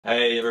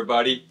Hey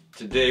everybody,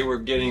 today we're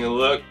getting a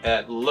look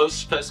at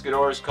Los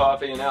Pescadores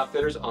Coffee and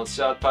Outfitters on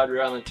South Padre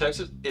Island,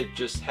 Texas. It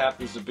just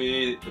happens to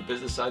be the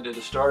business I did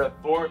a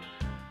startup for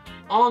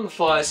on the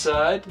fly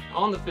side,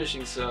 on the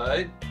fishing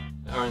side,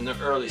 or in the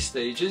early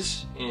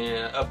stages,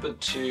 and up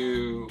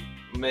into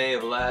May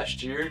of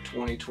last year,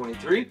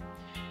 2023.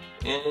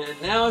 And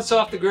now it's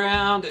off the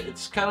ground.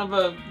 It's kind of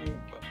a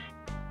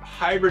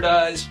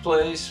hybridized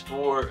place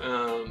for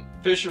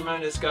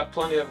fishermen. It's got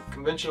plenty of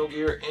conventional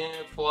gear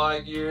and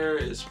fly gear.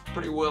 It's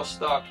pretty well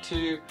stocked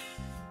too.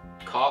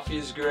 Coffee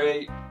is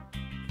great.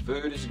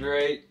 Food is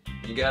great.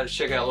 You got to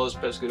check out Los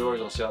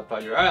Pescadores on South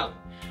Padre Island.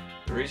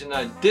 The reason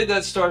I did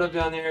that startup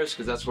down there is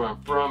because that's where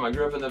I'm from. I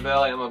grew up in the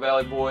valley. I'm a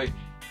valley boy,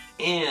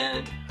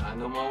 and I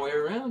know my way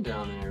around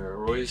down there.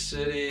 Arroyo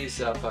City,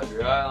 South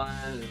Padre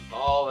Island,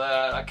 all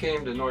that. I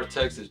came to North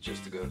Texas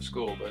just to go to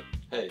school, but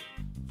hey,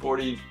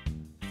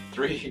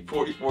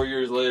 44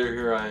 years later,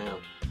 here I am.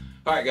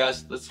 Alright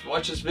guys, let's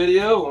watch this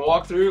video and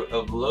walk through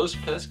of Los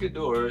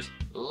Pescadores.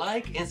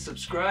 Like and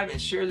subscribe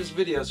and share this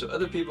video so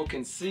other people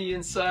can see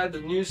inside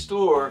the new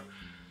store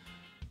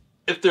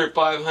if they're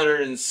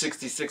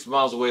 566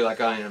 miles away like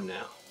I am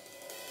now.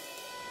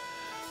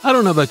 I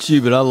don't know about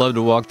you, but I love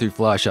to walk through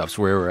fly shops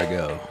wherever I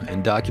go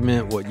and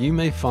document what you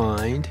may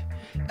find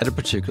at a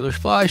particular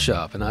fly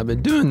shop. And I've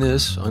been doing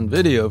this on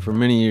video for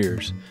many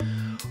years.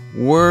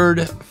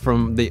 Word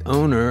from the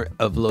owner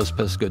of Los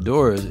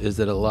Pescadores is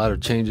that a lot of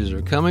changes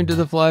are coming to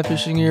the fly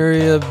fishing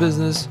area of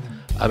business.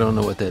 I don't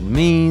know what that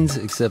means,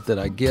 except that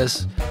I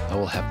guess I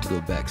will have to go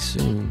back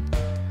soon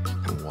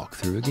and walk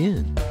through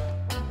again.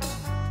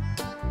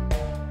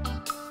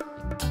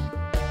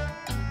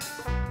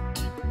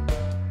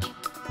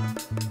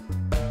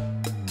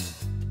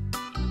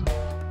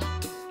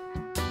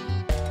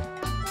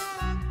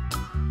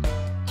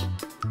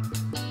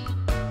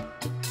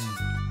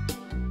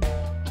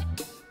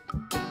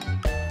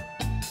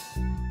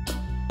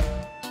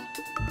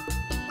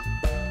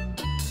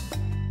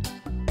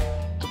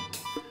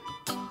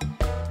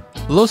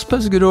 Los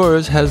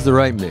Pescadores has the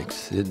right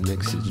mix. It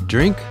mixes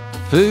drink,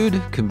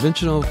 food,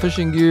 conventional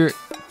fishing gear,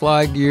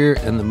 fly gear,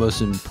 and the most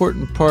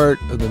important part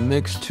of the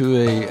mix to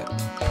a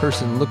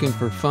person looking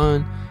for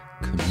fun,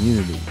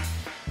 community.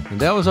 And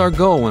that was our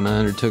goal when I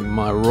undertook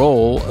my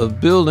role of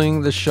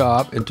building the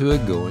shop into a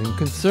going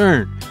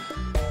concern.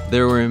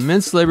 There were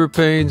immense labor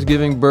pains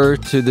giving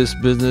birth to this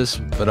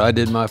business, but I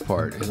did my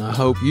part, and I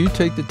hope you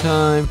take the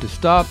time to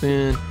stop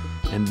in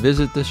and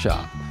visit the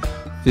shop.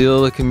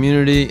 Feel the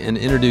community and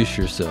introduce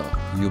yourself.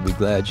 You'll be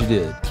glad you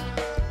did.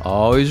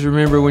 Always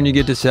remember when you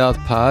get to South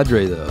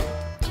Padre though,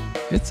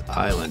 it's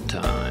island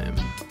time.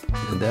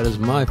 And that is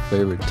my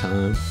favorite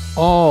time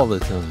all the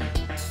time.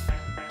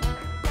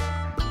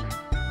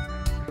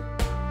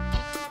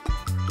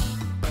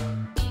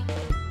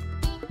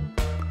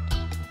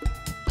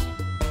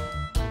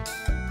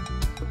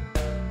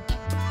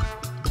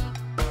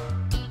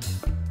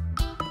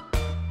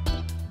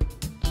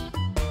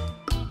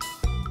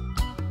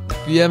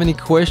 If you have any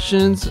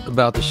questions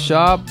about the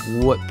shop,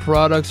 what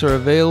products are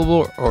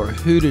available, or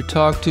who to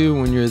talk to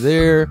when you're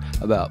there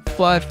about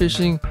fly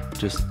fishing,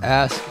 just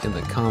ask in the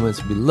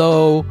comments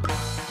below.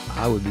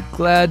 I would be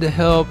glad to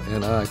help,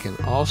 and I can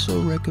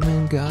also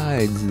recommend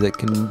guides that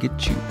can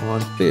get you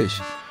on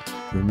fish.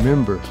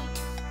 Remember,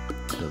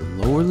 the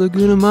Lower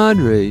Laguna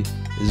Madre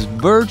is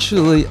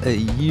virtually a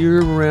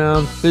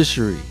year-round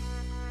fishery.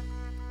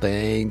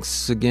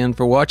 Thanks again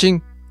for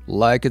watching.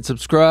 Like and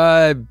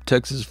subscribe,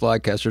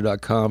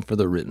 TexasFlycaster.com for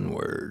the written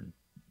word.